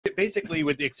basically,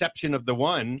 with the exception of the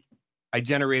one, I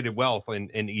generated wealth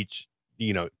in each,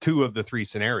 2 of the 3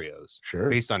 scenarios. Sure.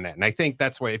 Based on that. And I think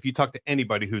that's why if you talk to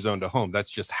anybody who's owned a home,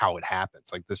 that's just how it happens.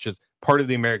 Like, that's just part of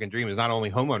the American dream is not only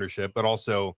home ownership, but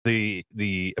also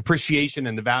the appreciation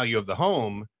and the value of the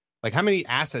home. Like, how many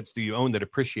assets do you own that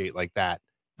appreciate like that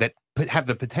have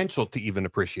the potential to even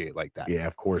appreciate like that? Yeah,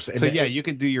 of course. And so, you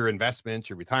can do your investments,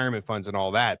 your retirement funds and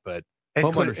all that, but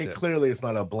and clearly it's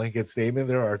not a blanket statement.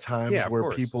 There are times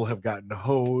where people have gotten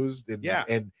hosed and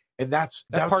that's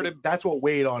what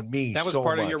weighed on me. That was so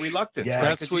part much. of your reluctance. Yeah,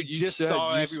 right? That's what you just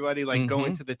saw everybody like go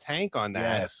into the tank on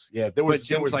that. Yes, yeah. There was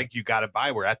like, you got to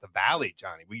buy. We're at the valley,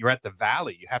 Johnny. You're at the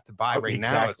valley. You have to buy right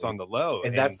now. It's on the low,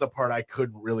 and that's the part I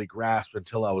couldn't really grasp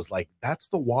until I was like, "That's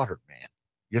the water, man.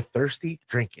 You're thirsty,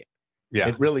 drink it." Yeah,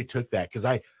 it really took that because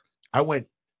I went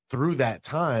through that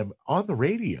time on the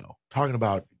radio talking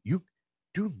about you.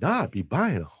 Do not be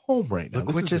buying a home right now.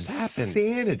 Look what just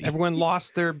happened. Everyone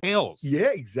lost their bills.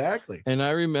 Yeah, exactly. And I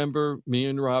remember me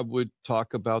and Rob would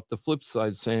talk about the flip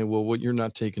side, saying, well, what you're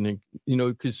not taking in,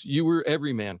 because you were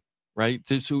every man, right?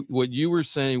 What you were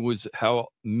saying was how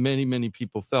many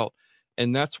people felt.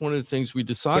 And that's one of the things we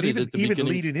decided at the beginning. Even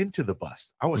leading into the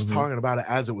bust, I was talking about it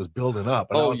as it was building up.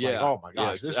 And I was like, oh my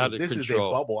gosh, this is a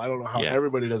bubble. I don't know how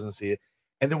everybody doesn't see it.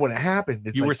 And then when it happened,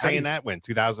 you were saying that when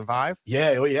 2005?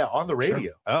 Yeah, on the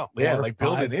radio. Sure. Oh, yeah, like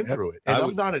building in through it. And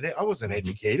I wasn't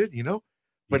educated,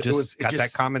 but it was got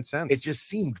that common sense. It just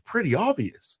seemed pretty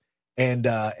obvious. And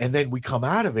then we come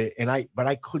out of it, but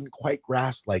I couldn't quite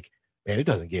grasp, like, man, it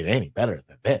doesn't get any better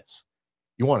than this.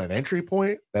 You want an entry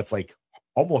point that's like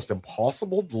almost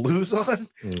impossible to lose on?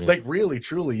 Mm-hmm. Like, really,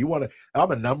 truly,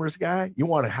 I'm a numbers guy. You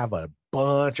want to have a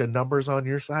bunch of numbers on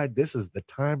your side. This is the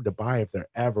time to buy if there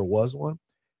ever was one.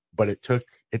 But it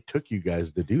took you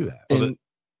guys to do that. And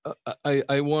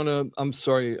I'm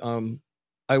sorry.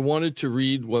 I wanted to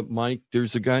read what Mike,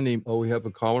 there's a guy named, we have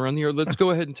a caller on the air. Let's go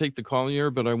ahead and take the call on the air,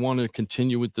 but I want to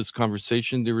continue with this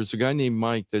conversation. There was a guy named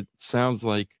Mike that sounds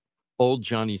like old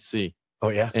Johnny C. Oh,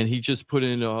 yeah. And he just put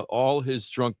in all his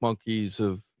drunk monkeys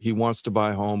of he wants to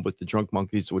buy a home, but the drunk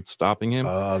monkeys what's stopping him.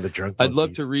 The drunk monkeys. I'd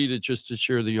love to read it just to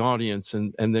share the audience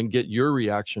and then get your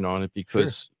reaction on it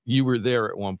because you were there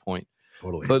at one point.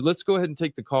 Totally. But let's go ahead and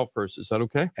take the call first. Is that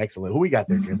okay? Excellent. Who we got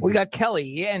there, Jim? We got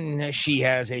Kelly, and she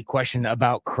has a question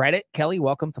about credit. Kelly,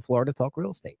 welcome to Florida Talk Real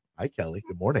Estate. Hi, Kelly.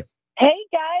 Good morning. Hey,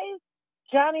 guys.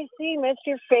 Johnny C., missed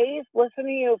your face. Listened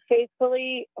to you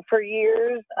faithfully for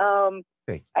years.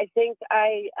 I think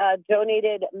I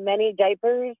donated many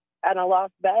diapers and a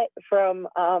lost bet from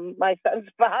my son's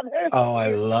father. Oh,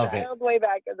 I love it. Way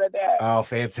back in the day. Oh,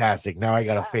 fantastic. Now I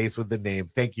got a face with the name.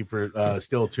 Thank you for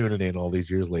still tuning in all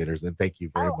these years later. And thank you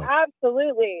very much.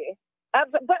 Absolutely.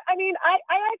 But I mean, I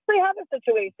actually have a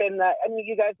situation that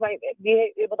you guys might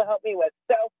be able to help me with.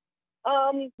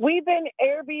 So we've been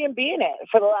Airbnb-ing it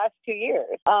for the last 2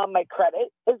 years. My credit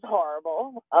is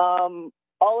horrible.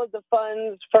 All of the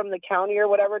funds from the county or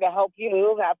whatever to help you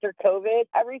move after COVID,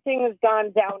 everything has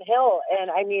gone downhill.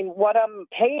 And I mean, what I'm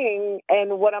paying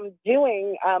and what I'm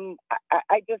doing,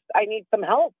 I need some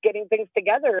help getting things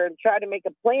together and try to make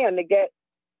a plan to get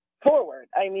forward.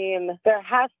 I mean, there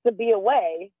has to be a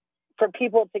way for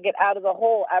people to get out of the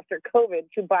hole after COVID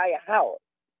to buy a house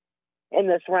in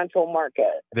this rental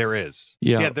market. There is.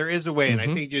 Yeah, there is a way. And I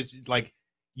think just like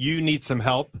you need some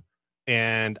help.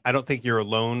 And I don't think you're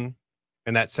alone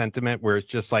in that sentiment where it's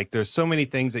just like there's so many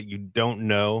things that you don't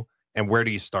know and where do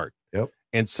you start? Yep.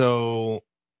 And so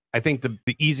I think the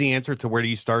easy answer to where do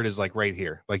you start is like right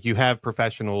here. Like you have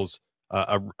professionals,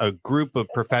 a group of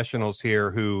professionals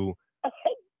here who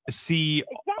see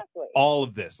all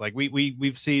of this. Like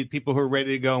we've seen people who are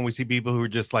ready to go and we see people who are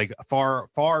just like far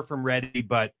from ready,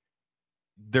 but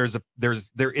there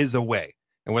is a way.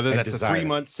 And whether that's a 3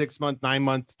 month, 6 month, 9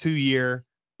 month, 2 year,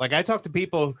 like I talk to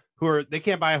people who they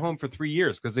can't buy a home for 3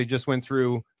 years because they just went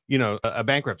through, a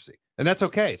bankruptcy. And that's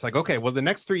okay. It's like, okay, well, the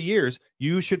next 3 years,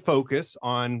 you should focus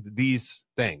on these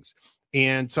things.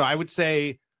 And so I would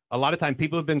say a lot of time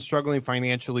people have been struggling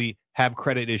financially, have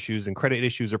credit issues, and credit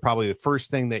issues are probably the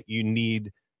first thing that you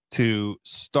need to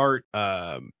start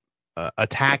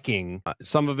attacking.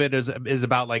 Some of it is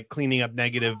about like cleaning up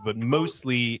negative, but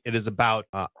mostly it is about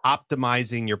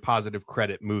optimizing your positive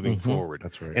credit moving forward.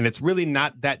 That's right. And it's really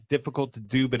not that difficult to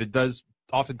do, but it does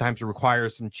oftentimes require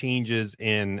some changes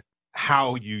in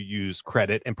how you use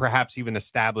credit and perhaps even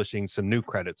establishing some new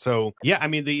credit. So yeah, I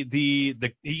mean,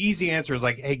 the easy answer is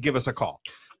like, hey, give us a call.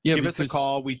 Yeah, give us a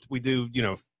call. We do,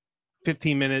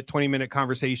 15-minute, 20-minute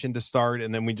conversation to start.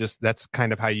 And then that's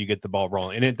kind of how you get the ball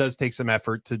rolling. And it does take some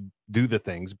effort to do the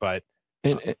things, but.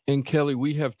 And Kelly,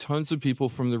 we have tons of people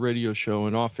from the radio show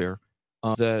and off air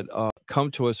that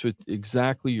come to us with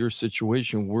exactly your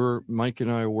situation. Mike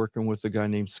and I are working with a guy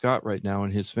named Scott right now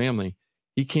and his family.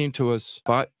 He came to us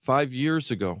 5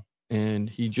 years ago, and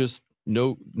he just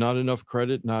not enough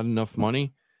credit, not enough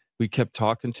money. We kept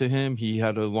talking to him. He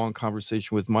had a long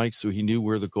conversation with Mike, so he knew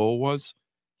where the goal was.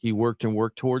 He worked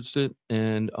towards it,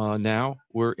 and now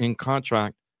we're in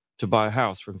contract to buy a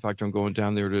house. In fact, I'm going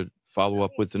down there to follow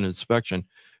up with an inspection.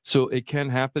 So it can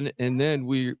happen. And then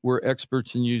we're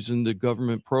experts in using the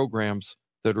government programs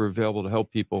that are available to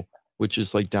help people, which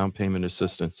is like down payment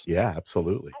assistance. Yeah,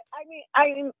 absolutely. I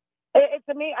mean, it's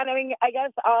amazing. I mean, I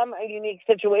guess I'm a unique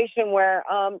situation where,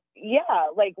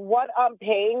 like what I'm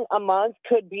paying a month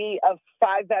could be a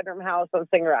 5-bedroom house on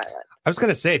Singer Island. I was going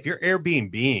to say, if you're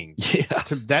Airbnb,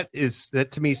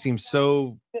 that to me seems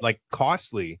so like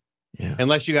costly,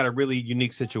 unless you got a really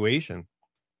unique situation.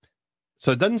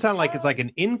 So it doesn't sound like it's like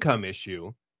an income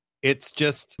issue. It's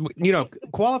just,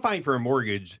 qualifying for a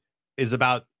mortgage is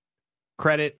about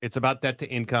credit. It's about debt to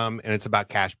income, and it's about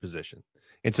cash position.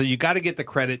 And so you got to get the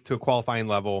credit to a qualifying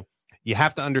level. You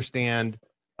have to understand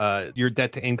your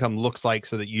debt to income looks like,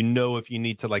 so that if you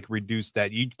need to like reduce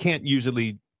that. You can't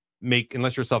usually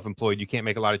unless you're self-employed, you can't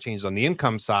make a lot of changes on the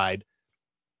income side.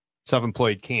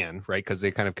 Self-employed can, right? Because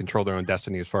they kind of control their own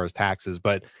destiny as far as taxes.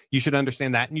 But you should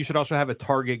understand that. And you should also have a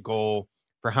target goal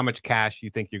for how much cash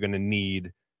you think you're going to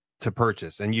need to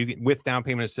purchase. And with down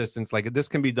payment assistance, like this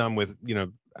can be done with, I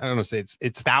don't know, say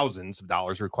it's thousands of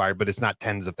dollars required, but it's not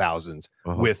tens of thousands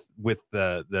with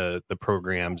the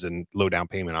programs and low down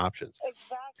payment options.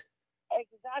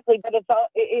 Exactly. But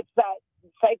it's that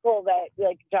cycle that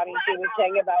like Johnny C was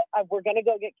saying about we're going to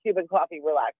go get Cuban coffee,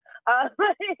 relax.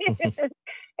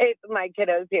 It's my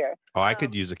kiddos here. Oh, I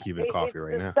could use a Cuban coffee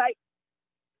right now.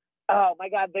 Oh my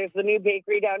God, there's the new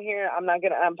bakery down here.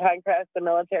 Pinecrest, the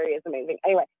military is amazing.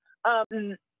 Anyway,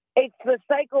 it's the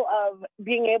cycle of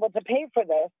being able to pay for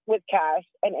this with cash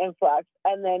and influx,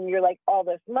 and then you're like all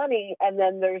this money, and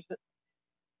then there's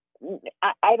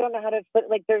I don't know how to explain.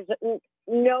 Like there's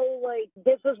no like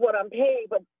this is what I'm paying,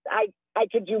 but I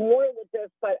could do more with this,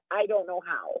 but I don't know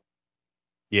how.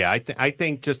 Yeah, I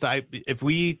think if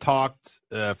we talked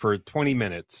for 20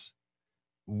 minutes,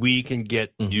 we can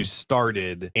get you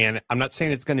started. And I'm not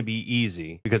saying it's going to be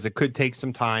easy, because it could take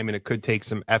some time, and it could take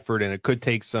some effort, and it could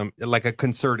take some like a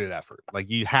concerted effort. Like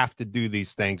you have to do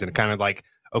these things, and kind of like,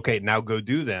 okay, now go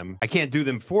do them. I can't do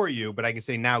them for you, but I can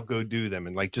say now go do them.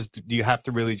 And like, just you have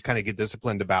to really kind of get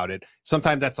disciplined about it.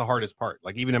 Sometimes that's the hardest part.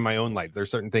 Like even in my own life,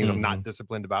 there's certain things I'm not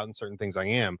disciplined about, and certain things I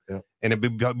am. Yeah. And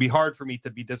it'd be hard for me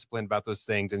to be disciplined about those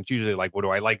things. And it's usually like, what do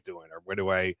I like doing? Or what do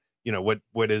I,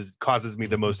 causes me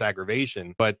the most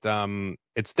aggravation? But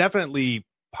it's definitely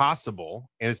possible.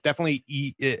 And it's definitely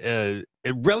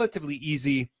relatively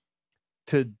easy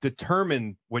to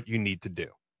determine what you need to do.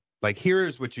 Like,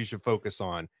 here's what you should focus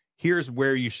on. Here's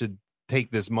where you should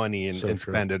take this money and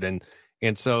spend it.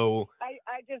 And so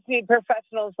I just need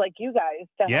professionals like you guys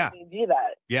to help me do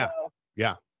that. Yeah. So,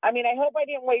 yeah. I mean, I hope I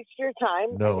didn't waste your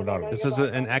time. No, not. This is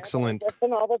an excellent.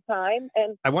 Listen all the time.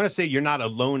 And I want to say you're not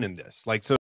alone in this. Like, so